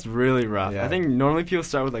 free, that's really rough. Yeah. I think normally people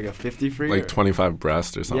start with like a 50 free, like 25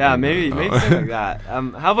 breast or something. Yeah, maybe something like that.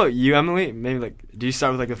 How about you, Emily? Maybe like, do you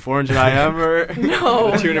start with like a 400 IM or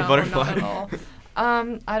no, 200 butterfly? Not at all.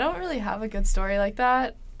 I don't really have a good story like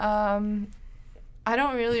that. I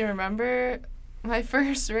don't really remember my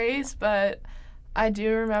first race, but I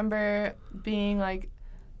do remember being like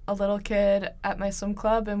a little kid at my swim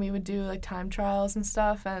club, and we would do like time trials and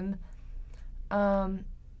stuff, and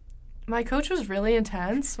my coach was really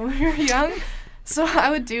intense when we were young, so I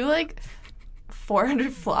would do like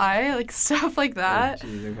 400 fly, like stuff like that. Oh,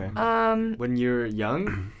 geez, okay. When you were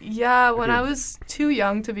young? Yeah, when I was too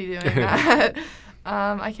young to be doing that.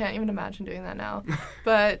 I can't even imagine doing that now.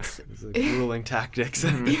 But it's like grueling tactics.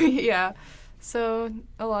 Yeah. So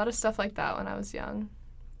a lot of stuff like that when I was young.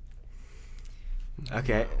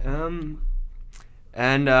 Okay.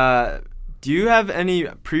 And do you have any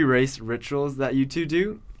pre-race rituals that you two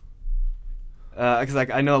do? Because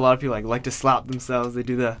like I know a lot of people like to slap themselves. They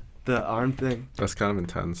do the arm thing. That's kind of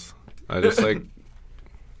intense. I just like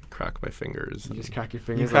crack my fingers. You just crack your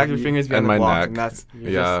fingers. You crack your fingers behind and the my block, neck. And that's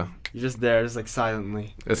you're just there, just like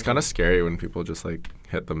silently. It's kind of scary when people just like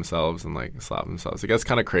hit themselves and like slap themselves. It gets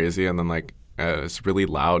kind of crazy, and then like it's really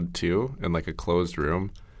loud too in like a closed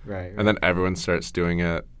room. Right. And then everyone starts doing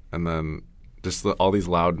it, and then just all these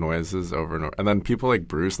loud noises over and over. And then people like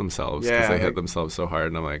bruise themselves because they hit themselves so hard,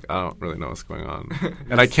 and I'm like, I don't really know what's going on.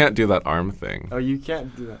 And I can't do that arm thing. Oh, you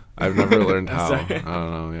can't do that? I've never learned how. I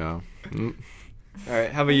don't know, All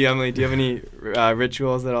right, how about you, Emily? Do you have any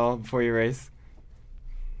rituals at all before you race?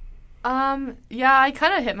 Yeah, I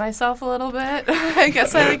kind of hit myself a little bit. I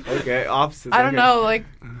guess I like... Okay, opposites. I don't know, like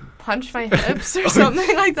punch my hips or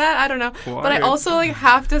something like that. I don't know. Why? But I also like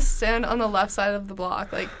have to stand on the left side of the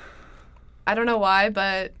block. Like, I don't know why,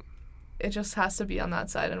 but it just has to be on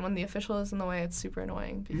that side. And when the official is in the way, it's super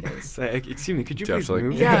annoying because... excuse me, could you please like,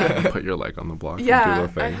 move? Yeah. Put your leg on the block yeah, and do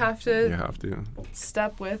the thing. I have to... You have to.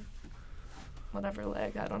 Step with whatever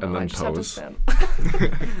leg. I don't know. And then I just pose. have to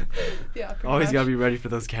stand. Yeah, always got to be ready for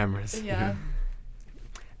those cameras. Yeah.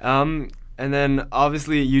 And then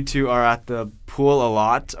obviously you two are at the pool a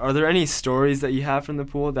lot. Are there any stories that you have from the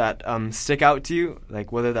pool that stick out to you?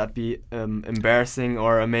 Like whether that be embarrassing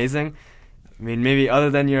or amazing? I mean, maybe other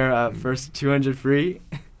than your first 200 free.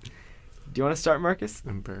 Do you want to start, Marcus?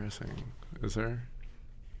 Embarrassing. Is there?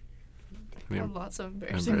 I have lots of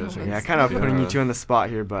embarrassing moments. Yeah, kind of putting you two on the spot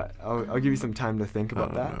here, but I'll give you some time to think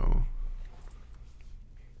about that. Know.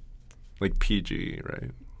 Like PG,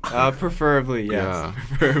 right? Preferably, yes. Yeah.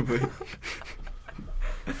 Preferably.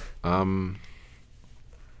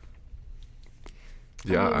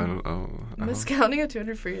 Yeah, I don't know. Miscounting a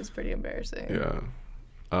 200 free is pretty embarrassing. Yeah.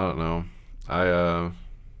 I don't know.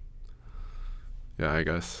 Yeah, I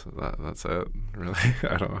guess that's it. Really,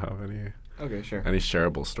 I don't have any. Okay, sure. Any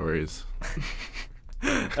shareable stories?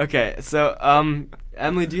 Okay, so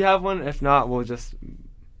Emily, do you have one? If not, we'll just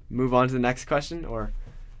move on to the next question. Or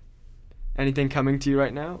anything coming to you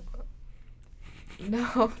right now?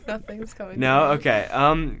 No, nothing's coming. No, to me. okay.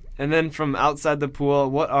 And then from outside the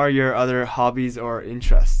pool, what are your other hobbies or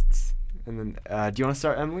interests? And then, do you want to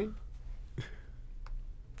start, Emily?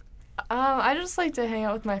 I just like to hang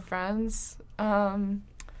out with my friends. I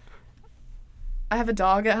have a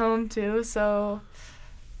dog at home too, so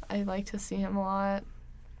I like to see him a lot.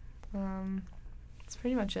 That's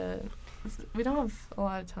pretty much it. We don't have a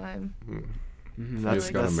lot of time. That's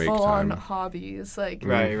like gotta make full-on time. hobbies, like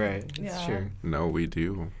Right. Yeah. That's true. No, we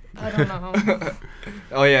do. I don't know.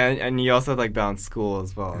 Oh yeah, and you also like balance school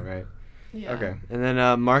as well, right? Yeah. Okay, and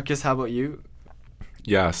then Marcus, how about you?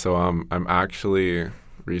 Yeah, so I'm actually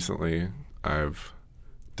recently I've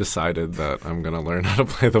decided that I'm gonna learn how to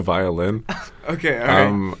play the violin. Okay, all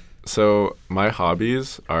right. So my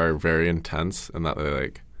hobbies are very intense in that they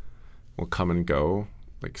like will come and go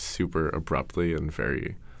like super abruptly and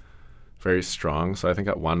very, very strong. So I think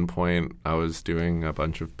at one point I was doing a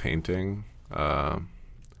bunch of painting. What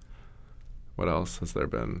else has there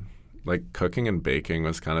been? Like cooking and baking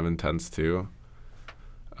was kind of intense too.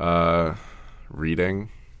 Reading.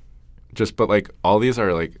 But like all these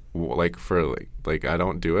are like for like I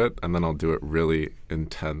don't do it and then I'll do it really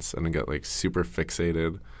intense and get like super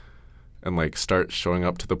fixated and like start showing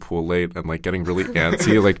up to the pool late and like getting really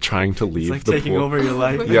antsy, like trying to leave it's like the taking pool. over your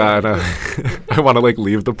life. Yeah, I know. I want to like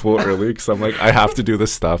leave the pool early because I'm like I have to do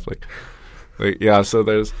this stuff. Like yeah. So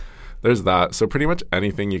there's that. So pretty much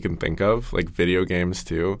anything you can think of, like video games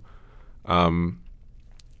too.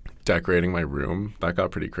 Decorating my room, that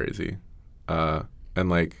got pretty crazy. And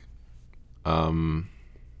like.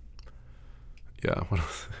 Yeah, what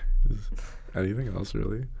else? Anything else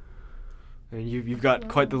really? I mean, you've got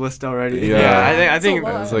quite the list already. Yeah, I think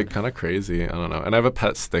it's like kind of crazy. I don't know. And I have a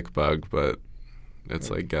pet stick bug, but it's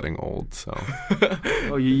like getting old. So.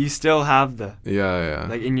 Oh, you still have the? Yeah.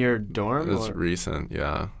 Like in your dorm? It's recent.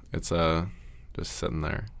 Yeah, it's just sitting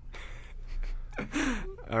there.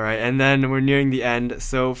 All right, and then we're nearing the end.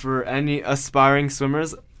 So for any aspiring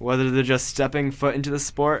swimmers, whether they're just stepping foot into the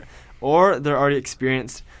sport or they're already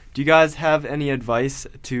experienced, do you guys have any advice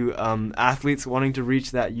to athletes wanting to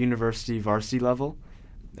reach that university varsity level?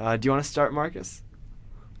 Do you want to start, Marcus?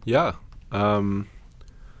 Yeah. I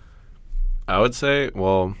would say,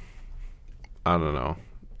 well, I don't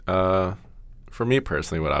know. For me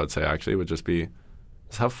personally, what I would say actually would just be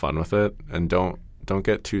just have fun with it and don't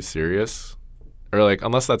get too serious. Or like,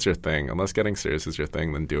 unless that's your thing, unless getting serious is your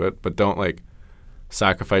thing, then do it. But don't like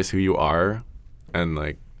sacrifice who you are and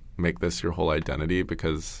like make this your whole identity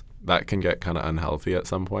because that can get kind of unhealthy at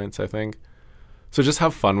some points, I think. So just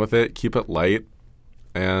have fun with it, keep it light,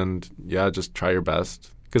 and yeah, just try your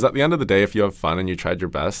best. Because at the end of the day, if you have fun and you tried your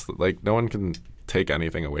best, like no one can take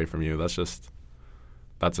anything away from you. That's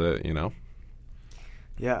it, you know?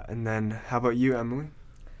 Yeah, and then how about you, Emily?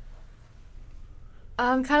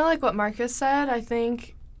 Kind of like what Marcus said, I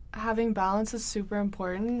think having balance is super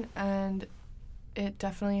important, and it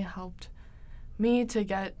definitely helped me to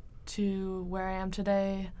get to where I am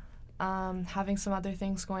today, having some other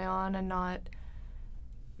things going on and not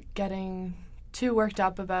getting too worked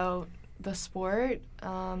up about the sport,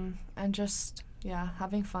 and just,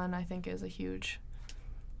 having fun, I think, is a huge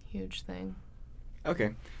thing.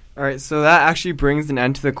 Okay. All right, so that actually brings an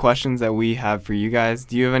end to the questions that we have for you guys.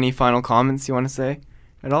 Do you have any final comments you want to say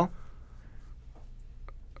at all?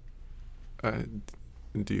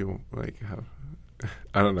 Do you like have?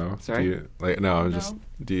 I don't know. Sorry? Do you like? No. Just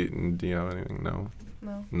do you have anything? No.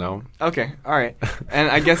 No. Okay. All right. And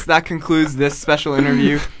I guess that concludes this special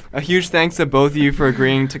interview. A huge thanks to both of you for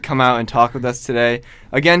agreeing to come out and talk with us today.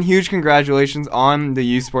 Again, huge congratulations on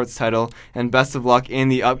the USPORTS title and best of luck in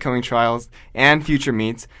the upcoming trials and future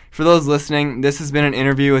meets. For those listening, this has been an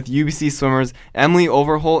interview with UBC swimmers Emily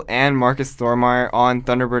Overholt and Markus Thormeyer on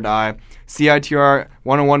Thunderbird Eye, CITR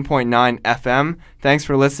 101.9 FM. Thanks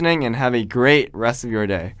for listening and have a great rest of your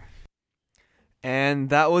day. And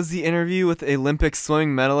that was the interview with Olympic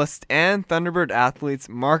swimming medalist and Thunderbird athletes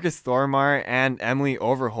Markus Thormeyer and Emily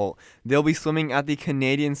Overholt. They'll be swimming at the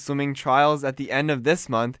Canadian Swimming Trials at the end of this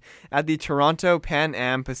month at the Toronto Pan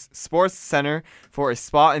Am Sports Centre for a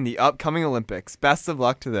spot in the upcoming Olympics. Best of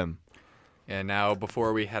luck to them. And now,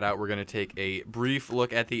 before we head out, we're going to take a brief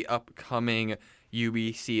look at the upcoming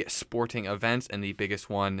UBC sporting events, and the biggest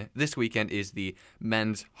one this weekend is the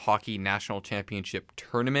Men's Hockey National Championship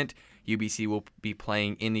Tournament. UBC will be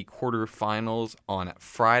playing in the quarterfinals on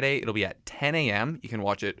Friday. It'll be at 10 a.m. You can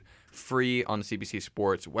watch it free on the CBC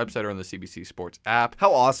Sports website or on the CBC Sports app.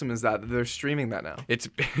 How awesome is that they're streaming that now? It's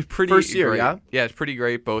pretty First year, great. yeah? Yeah, it's pretty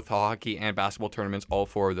great. Both hockey and basketball tournaments, all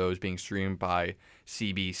four of those being streamed by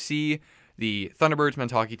CBC. The Thunderbirds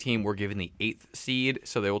men's hockey team were given the 8th seed,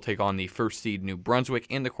 so they will take on the 1st seed New Brunswick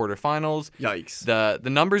in the quarterfinals. Yikes. The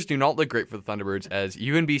numbers do not look great for the Thunderbirds, as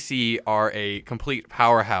UNBC are a complete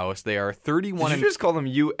powerhouse. They are 31. Did you just call them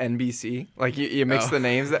UNBC? Like you mix the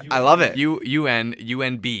names? I love it.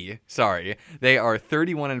 UNB. Sorry. They are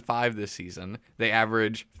 31-5 this season. They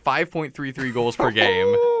average 5.33 goals per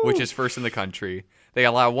game, which is first in the country. They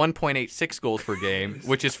allow 1.86 goals per game,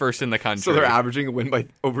 which is first in the country. So they're averaging a win by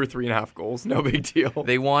over 3.5 goals. No big deal.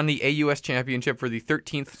 They won the AUS championship for the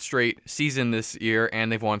 13th straight season this year, and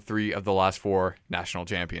they've won 3 of the last 4 national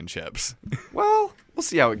championships. Well, we'll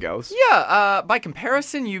see how it goes. Yeah, by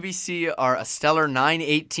comparison, UBC are a stellar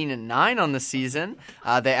 9-18-9 on the season.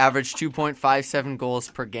 They average 2.57 goals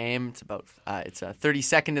per game. It's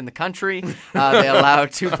 32nd in the country. They allow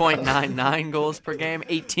 2.99 goals per game,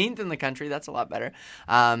 18th in the country. That's a lot better.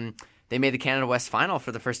 They made the Canada West final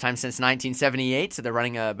for the first time since 1978, so they're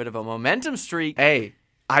running a bit of a momentum streak. Hey,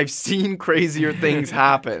 I've seen crazier things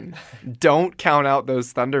happen. Don't count out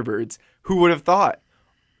those Thunderbirds. Who would have thought?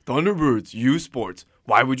 Thunderbirds, USPORTS.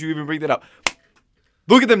 Why would you even bring that up?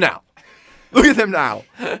 Look at them now. Look at them now.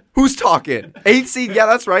 Who's talking? 8th seed. Yeah,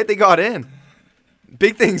 that's right. They got in.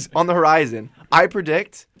 Big things on the horizon. I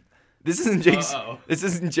predict this isn't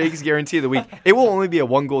Jake's guarantee of the week. It will only be a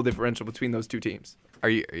 1-goal differential between those two teams. Are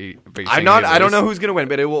you I'm not. I don't know who's gonna win,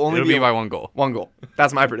 but it will only be by 1 goal. 1 goal.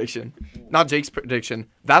 That's my prediction. Not Jake's prediction.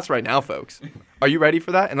 That's right now, folks. Are you ready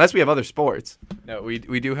for that? Unless we have other sports. No, we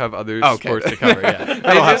do have other Okay. sports to cover. Yeah.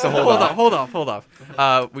 That'll have to hold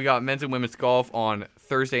off. We got men's and women's golf on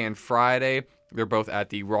Thursday and Friday. They're both at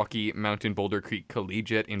the Rocky Mountain Boulder Creek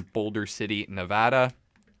Collegiate in Boulder City, Nevada.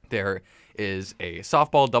 There is a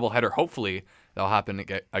softball doubleheader. Hopefully, that'll happen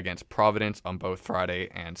against Providence on both Friday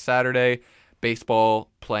and Saturday.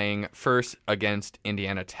 Baseball playing first against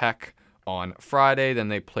Indiana Tech on Friday. Then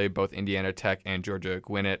they play both Indiana Tech and Georgia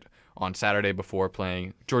Gwinnett on Saturday before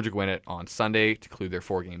playing Georgia Gwinnett on Sunday to conclude their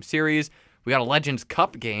 4-game series. We got a Legends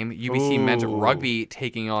Cup game. UBC men's rugby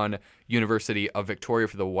taking on University of Victoria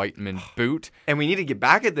for the Whiteman boot. And we need to get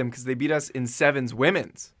back at them because they beat us in sevens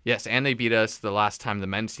women's. Yes, and they beat us the last time the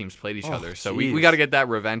men's teams played each other. So we got to get that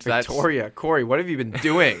revenge. Victoria, Corey, what have you been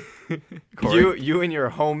doing? You and your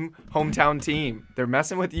hometown team. They're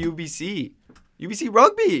messing with UBC. UBC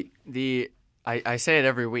rugby. I say it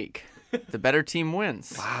every week. The better team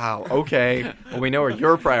wins. Wow. Okay. Well, we know where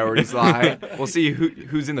your priorities lie. We'll see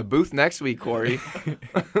who's in the booth next week, Corey.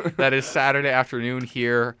 That is Saturday afternoon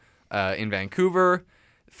here in Vancouver.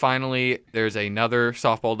 Finally, there's another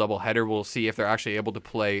softball doubleheader. We'll see if they're actually able to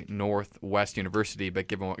play Northwest University. But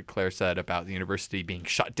given what Claire said about the university being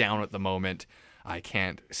shut down at the moment, I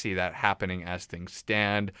can't see that happening as things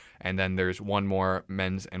stand. And then there's one more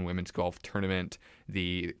men's and women's golf tournament,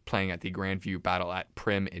 playing at the Grandview Battle at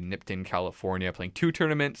Prim in Nipton, California, playing 2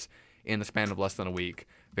 tournaments in the span of less than a week.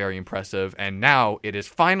 Very impressive. And now it is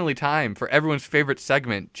finally time for everyone's favorite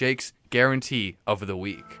segment, Jake's Guarantee of the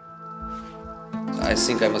Week. I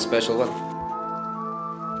think I'm a special one.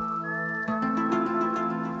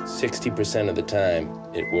 60% of the time,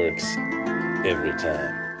 it works every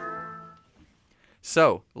time.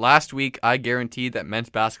 So, last week, I guaranteed that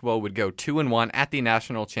men's basketball would go 2-1 at the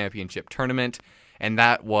national championship tournament, and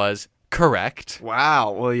that was correct.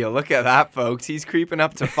 Wow. Well, you look at that, folks. He's creeping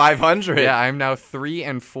up to 500. Yeah, I'm now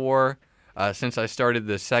 3-4 since I started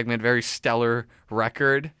this segment. Very stellar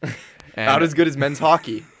record. Not as good as men's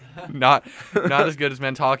hockey. Not as good as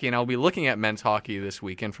men's hockey, and I'll be looking at men's hockey this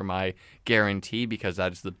weekend for my guarantee because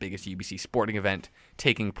that is the biggest UBC sporting event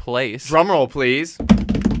taking place. Drumroll, please.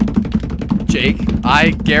 Jake, I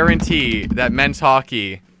guarantee that men's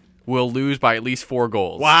hockey will lose by at least 4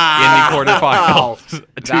 goals in the quarterfinals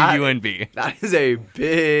to UNB. That is a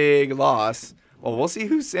big loss. Well, we'll see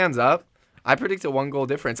who stands up. I predict a 1-goal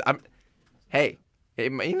difference.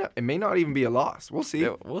 It may not even be a loss. We'll see.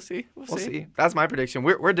 Yeah, we'll see. That's my prediction.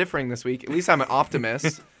 We're differing this week. At least I'm an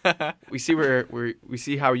optimist. We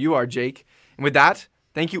see how you are, Jake. And with that,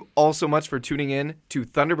 thank you all so much for tuning in to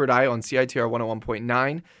Thunderbird Eye on CITR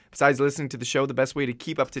 101.9. Besides listening to the show, the best way to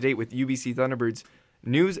keep up to date with UBC Thunderbirds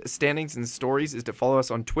news, standings, and stories is to follow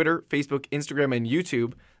us on Twitter, Facebook, Instagram, and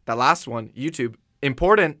YouTube. That last one, YouTube,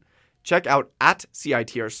 important. check out at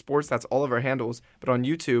CITR Sports. That's all of our handles. But on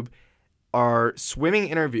YouTube, our swimming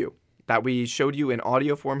interview that we showed you in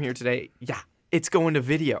audio form here today, yeah, it's going to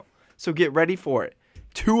video. So get ready for it.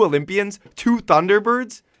 2 Olympians, 2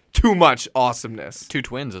 Thunderbirds, too much awesomeness. 2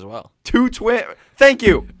 twins as well. 2 twins. Thank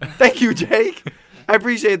you. Thank you, Jake. I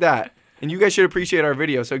appreciate that. And you guys should appreciate our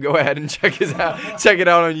video, so go ahead and check it out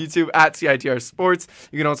on YouTube at CITR Sports.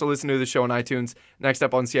 You can also listen to the show on iTunes. Next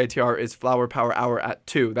up on CITR is Flower Power Hour at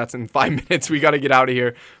 2. That's in 5 minutes. We got to get out of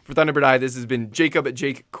here. For Thunderbird Eye, this has been Jacob,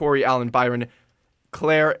 Jake, Corey, Alan, Byron,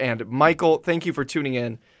 Claire, and Michael. Thank you for tuning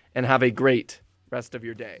in, and have a great rest of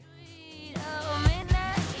your day.